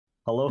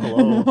Hello,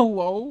 hello.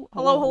 Hello?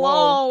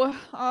 Hello.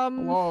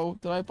 Hello?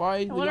 Did I buy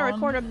I want to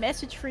record a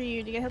message for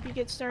you to help you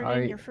get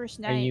started in your first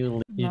night.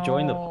 You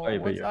joined the party,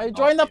 but you're I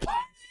joined the party.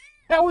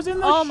 I was in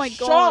the Oh my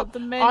shop. god, the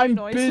menu I'm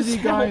noises. busy,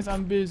 guys.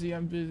 I'm busy.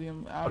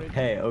 I'm out of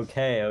here.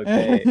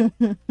 Okay.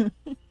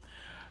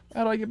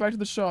 How do I get back to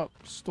the shop?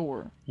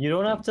 Store. You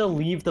don't have to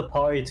leave the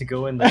party to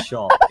go in the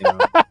shop, you know?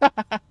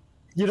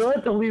 You don't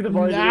have to leave the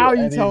party Now to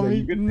go you tell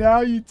me.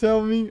 Now you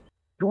tell me.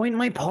 Join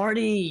my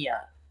party!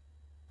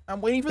 I'm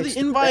waiting for It's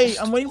the the invite.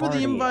 best I'm waiting for the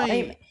party.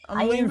 invite. I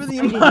I'm waiting for the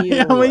invited invite. you.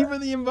 I'm waiting for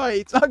the invite.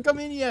 It's not come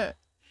in yet.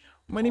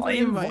 I'm waiting for the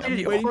invite. I'm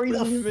waiting for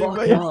the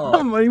invite.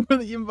 I'm waiting for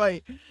the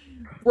invite.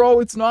 Bro,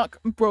 it's not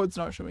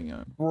showing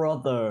up.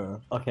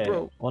 Brother. Okay,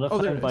 Bro. what if Oh,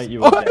 I there it invite is.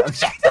 you Oh, again?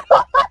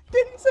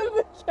 Did he say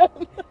it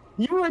again?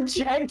 You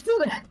rejected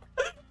it!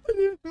 I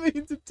didn't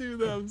mean to do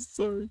that. I'm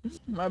sorry.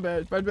 My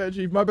bad,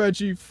 chief. My bad,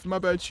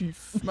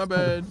 chief. My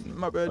bad,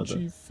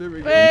 chief. There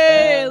we go.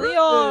 Hey,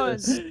 Leon!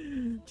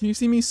 Can you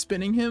see me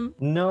spinning him?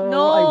 No,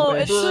 No, I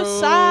wish. it's so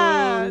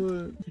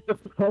sad.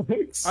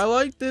 I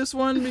like this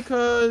one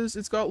because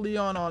it's got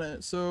Leon on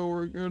it, so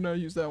we're gonna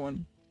use that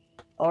one.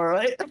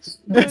 Alright.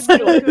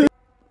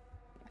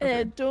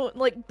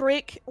 Don't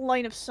break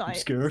line of I'm sight.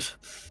 scared.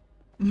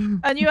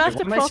 And you have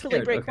to Why am I properly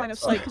scared? break Okay, line of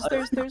sorry. sight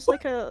because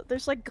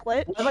there's like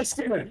glitch. Why am I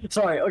scared?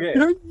 Sorry, okay.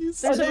 Are you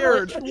There's a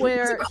scared? glitch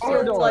where It's a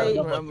corridor. he'll like.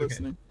 No, I'm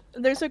listening.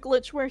 There's a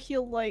glitch where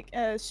he'll like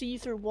see you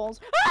through walls.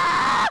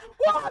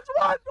 What?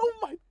 Oh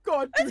my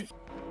god, dude.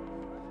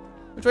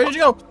 Which way did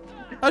you go?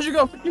 How'd you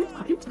go?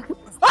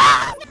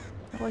 How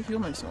do I heal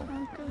myself?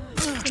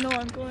 No,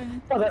 I'm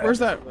going. Where's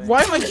that?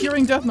 Why am I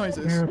hearing death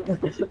noises?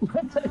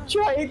 I'm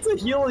trying to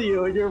heal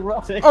you and you're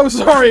running. Oh,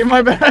 sorry,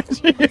 my bad.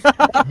 I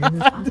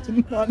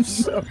did not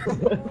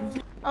know.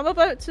 I'm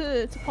about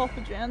to pop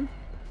a gen.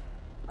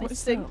 I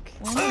think.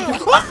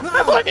 That's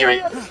what I'm hearing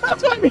it!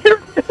 That's what I'm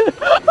hearing it!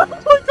 Oh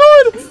my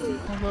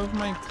god! I love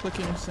my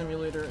clicking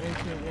simulator,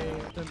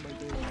 aka Dead by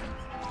Daylight.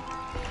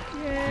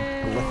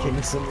 Yay.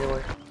 Looking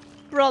simulator.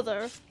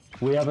 Brother,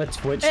 We have a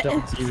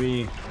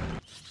Twitch.tv.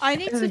 I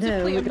need to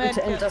deplete a med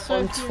kit, so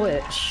on if you-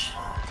 Twitch.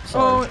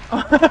 Oh,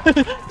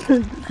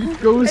 Sorry.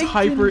 goes Asian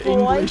hyper boy.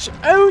 English.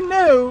 Oh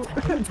no!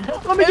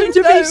 I'm beginning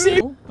to be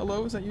sick!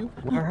 Hello, is that you?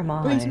 Where am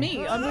I? Oh, it's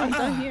me. I'm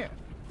down here.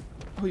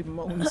 Holy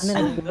moans.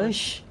 I'm in a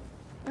bush.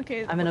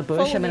 Okay. I'm in a bush.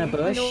 follow I'm in a me. I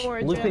bush. know where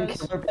a Looping gen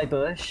is. killer by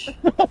bush.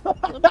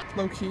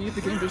 Low key,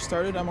 the game just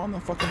started. I'm on the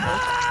fucking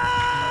hook.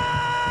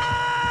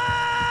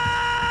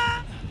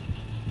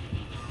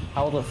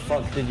 How the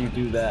fuck did you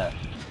do that?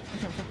 I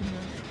can't fucking hear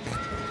him.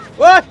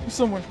 What? He's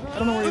somewhere. I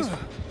don't know where he is.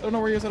 I don't know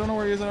where he is. I don't know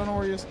where he is. I don't know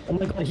where he is. Oh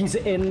my god, he's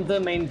in the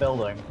main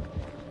building.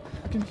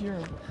 I can hear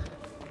him.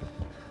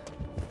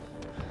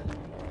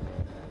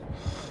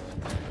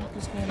 What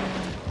is going on?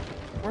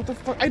 Where the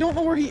fuck? I don't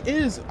know where he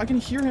is. I can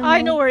hear him. I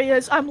though. know where he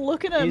is. I'm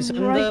looking at He's him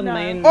in right the now.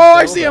 main Oh,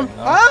 I see him.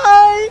 building.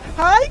 Hi!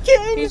 Hi,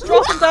 King! He's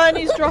dropping down.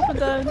 He's dropping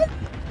down.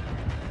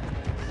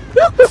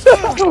 I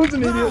was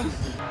an idiot.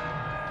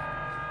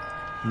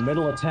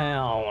 Middle of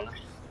town.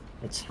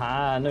 It's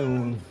high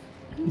noon.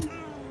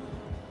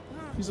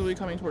 He's literally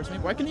coming towards me.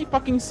 Why can he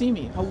fucking see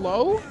me?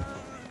 Hello?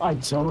 I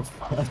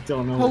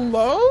don't know.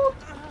 Hello?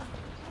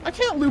 I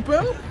can't loop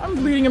him. I'm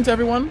bleeding him to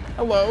everyone.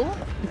 Hello?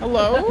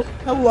 Hello?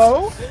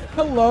 Hello?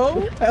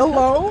 Hello?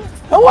 Hello?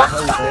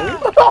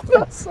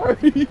 Hello?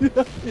 Sorry.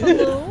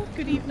 Hello.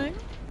 Good evening.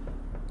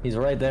 He's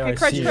right there. Okay, I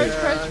crouch, see crouch, him.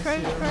 crouch,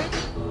 crouch, crouch.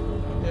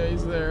 Yeah,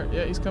 he's there.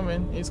 Yeah, he's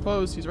coming. He's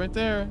close. He's right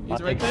there.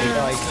 He's right I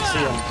there. can see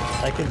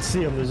him. I can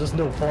see him. There's just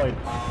no point.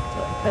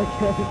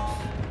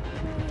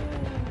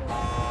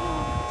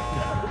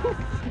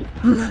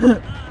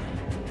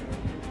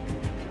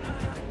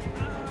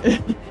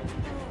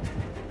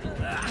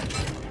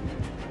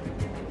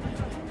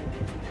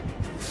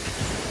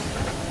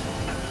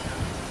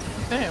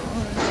 Damn.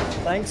 alright.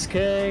 Thanks,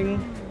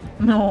 King.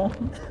 No.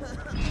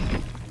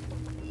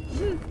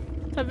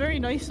 How very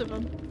nice of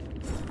him.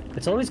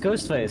 It's always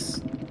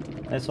Ghostface.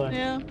 That's why.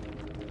 Yeah.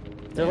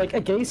 They're like,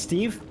 okay,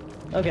 Steve.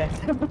 Okay.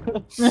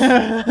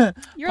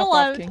 You're Pop off,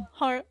 allowed. King.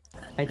 Heart.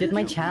 I did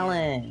my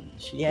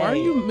challenge. Yay. Why are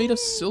you made of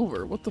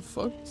silver? What the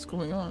fuck is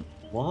going on?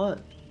 What?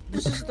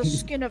 This is the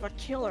skin of a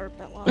killer,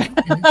 Bella.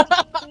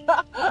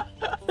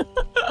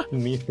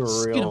 Me for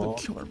Skin of real. a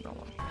killer Bella.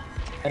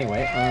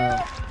 Anyway,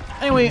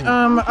 Anyway,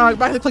 back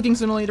to the clicking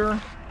simulator.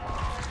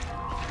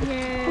 what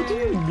do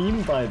Yeah. you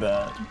mean by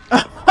that?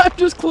 I'm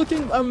just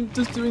clicking. I'm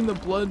just doing the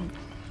blood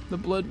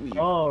weave.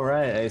 Oh,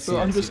 right, I see. So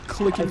I I'm see. just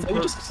clicking. I thought you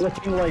were just perks.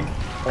 clicking, like,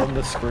 on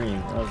the screen.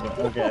 I was like,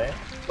 okay.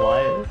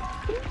 Why?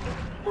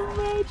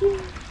 Imagine.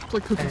 It's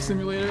like cookie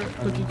simulator.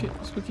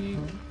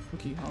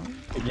 Cookie, huh?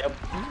 Yep.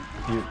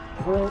 You.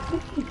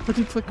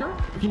 Cookie clicker.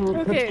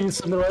 Okay. Cookie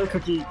similar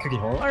cookie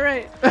hole. All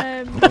right.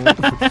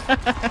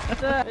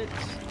 It's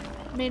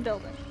main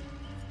building.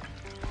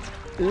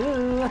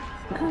 Ooh.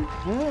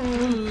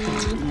 Ooh,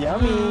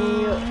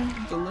 Yummy.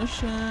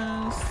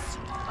 delicious.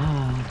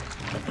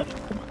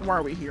 Why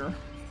are we here?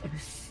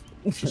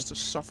 Just to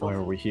suffer. Why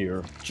are we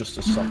here? Just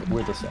to suffer.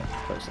 We're the same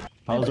person.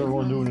 How's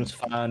everyone doing this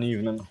fine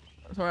evening?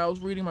 Sorry, I was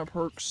reading my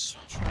perks,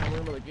 trying to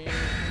learn about the game.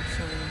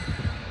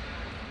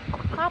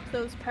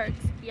 those perks,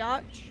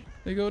 biatch.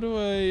 They go to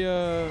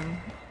a,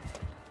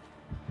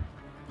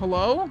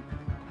 Hello?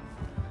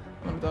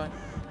 I'm gonna die.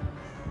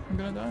 I'm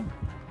gonna die.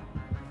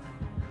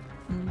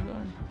 I'm gonna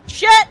die.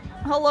 Shit!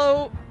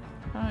 Hello!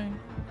 Hi.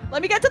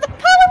 Let me get to the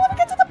pallet! Let me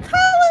get to the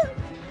pallet!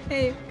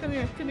 Hey, come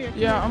here, come here.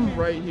 Yeah, come I'm here.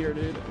 right here,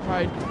 dude.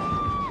 Hi.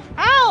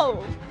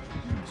 Ow!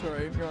 It's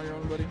alright, you're on your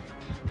own, buddy.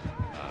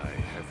 I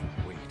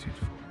have waited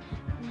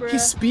for He Bruh.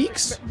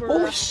 speaks? Bruh.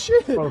 Holy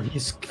shit! Bro,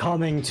 he's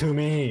coming to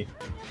me.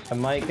 I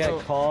might get Oh,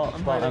 caught,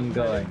 I'm but hiding, I'm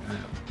going.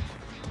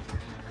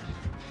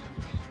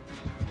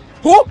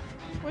 Oh!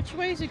 Which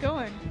way is it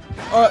going?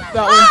 That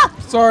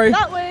one. Sorry.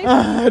 That way!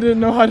 I didn't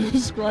know how to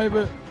describe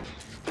it.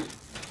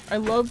 I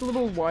love the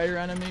little wire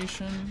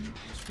animation.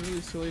 It's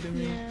really silly to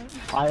me. Yeah.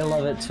 I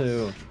love it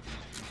too.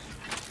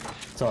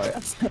 Sorry,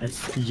 I'm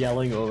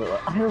yelling over it.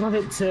 I love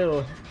it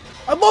too.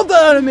 I love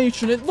that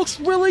animation. It looks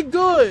really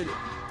good.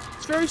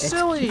 It's very It's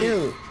silly.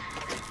 cute.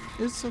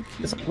 It's so cute.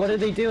 It's like, what are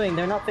they doing?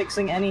 They're not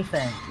fixing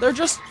anything. They're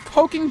just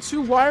poking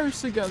two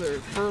wires together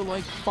for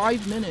like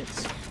 5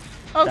 minutes.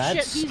 Oh That's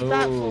shit, he's so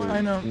that far.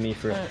 I know. me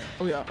for.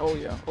 Oh yeah. Oh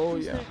yeah. Oh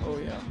yeah. Oh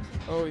yeah.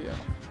 Oh yeah.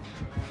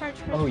 Crouch,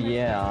 crouch, Oh crouch.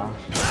 yeah.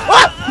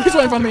 Ah! He's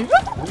waiting on me.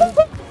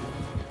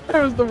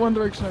 That was the One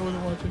Direction I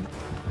wasn't watching.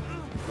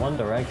 One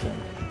Direction.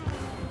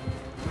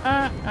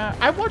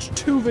 I watched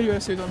 2 video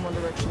essays on One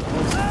Direction.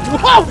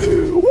 Wow!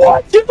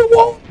 What? Get the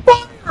wall on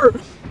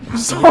fire!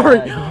 Sorry.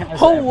 Yeah, he has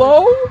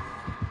Hello?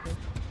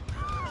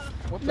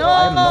 What the- No,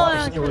 I'm not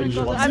I'm sure what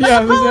you want. at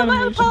Yeah, the this pallet, I'm at the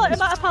animation pallet, is-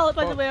 I'm at the pallet,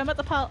 by the way, I'm at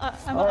the pallet,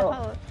 I'm at the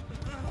pallet.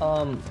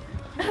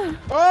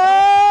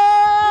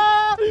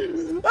 Ah!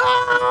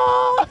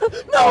 Ah!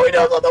 No, he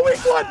knows on the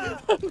weak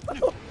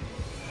one!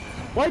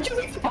 Why'd you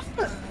leave the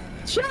pallet?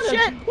 Shut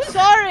Shit!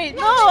 Sorry!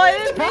 No, I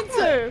didn't mean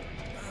to!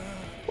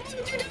 Why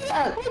did you do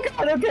that? Oh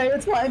god, okay,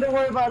 it's fine, don't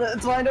worry about it.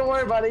 It's fine, don't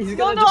worry about it. He's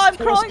No, gonna no, just I'm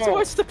kill us crawling all.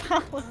 towards the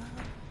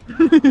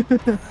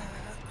pallet.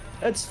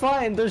 It's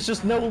fine, there's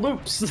just no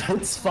loops.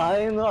 That's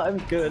fine, I'm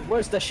good.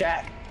 Where's the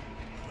shack?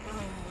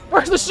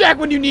 Where's the shack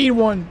when you need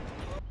one?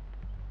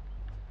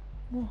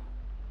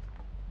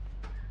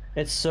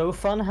 It's so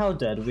fun how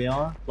dead we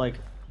are. Like,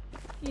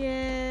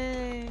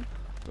 Yay.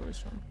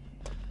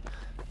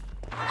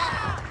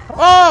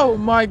 Oh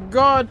my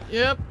god,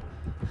 yep.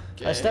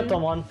 I stepped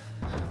on one.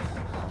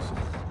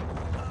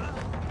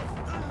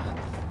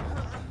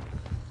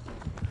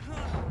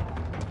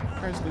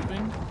 Guy's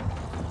looping.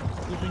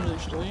 Looping really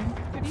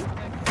shittily. Good evening.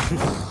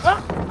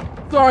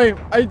 Ah! Sorry,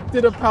 I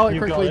did a pallet You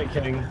got quickly. it,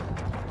 King.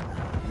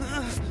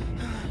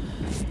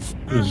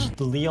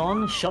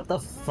 Leon, shut the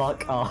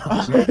fuck up.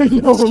 I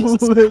know,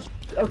 lit.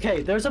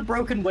 Okay, there's a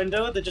broken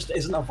window that just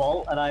isn't a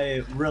vault, and I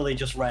really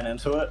just ran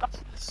into it.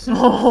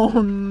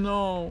 Oh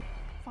no.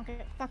 Fuck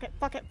it, fuck it,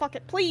 fuck it, fuck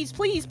it. Please,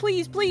 please,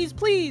 please, please,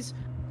 please,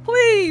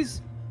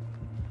 please!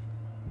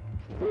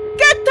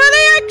 Get to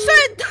the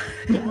exit!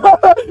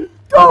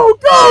 Go,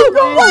 go,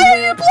 go! Why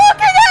are you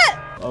blocking it?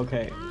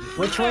 Okay,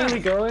 which way are we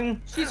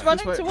going? She's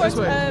running way, towards,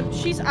 this way.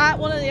 she's at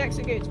one of the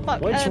exit gates. Fuck.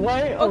 Which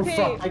way? Oh okay.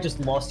 fuck, I just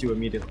lost you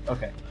immediately.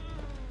 Okay.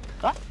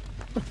 Ah.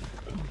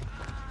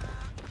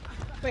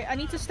 Wait, I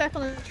need to step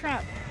on the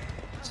trap.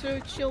 So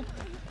she'll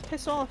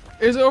piss off.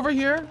 Is it over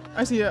here?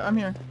 I see it, I'm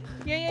here.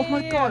 Yeah, yeah, Oh my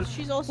yeah, god. Yeah.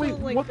 She's also Wait,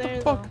 like what there.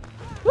 the fuck? Though.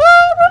 Woo,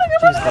 running,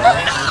 She's there.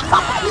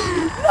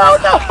 No,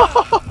 no!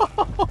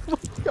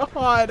 Oh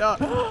my god.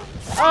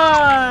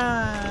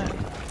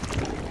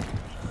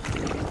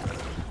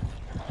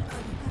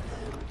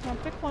 Come on,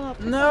 pick one up.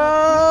 Pick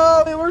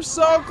No, they were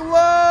so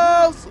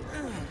close.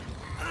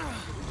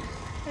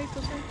 Hey,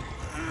 closer.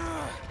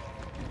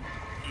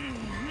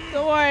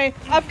 Don't worry,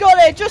 I've got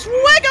it. Just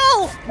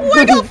wiggle,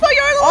 wiggle for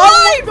your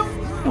life.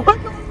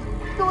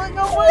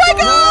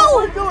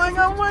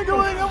 I'm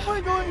wiggling, I'm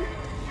wiggling.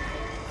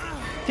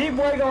 Keep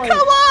wiggling.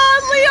 Come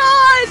on,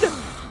 Leon!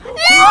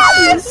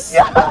 Yes!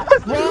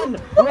 Run!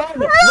 Run!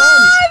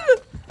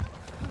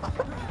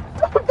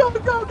 Go.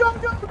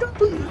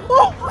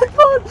 Oh my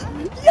god.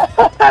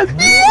 Yes!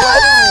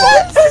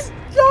 Yes!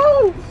 Let's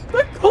go.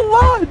 The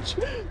clutch.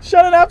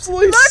 Shannon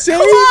absolutely saved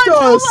clutch!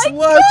 Oh us. my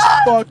Let's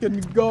God! fucking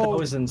That go.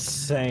 was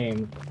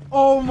insane.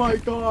 Oh my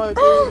god.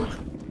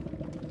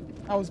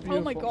 That was beautiful.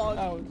 Oh my god.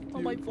 That was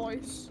Oh my beautiful.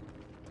 voice.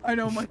 I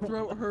know my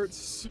throat hurts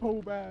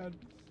so bad.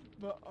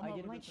 But I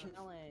did my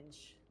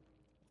challenge.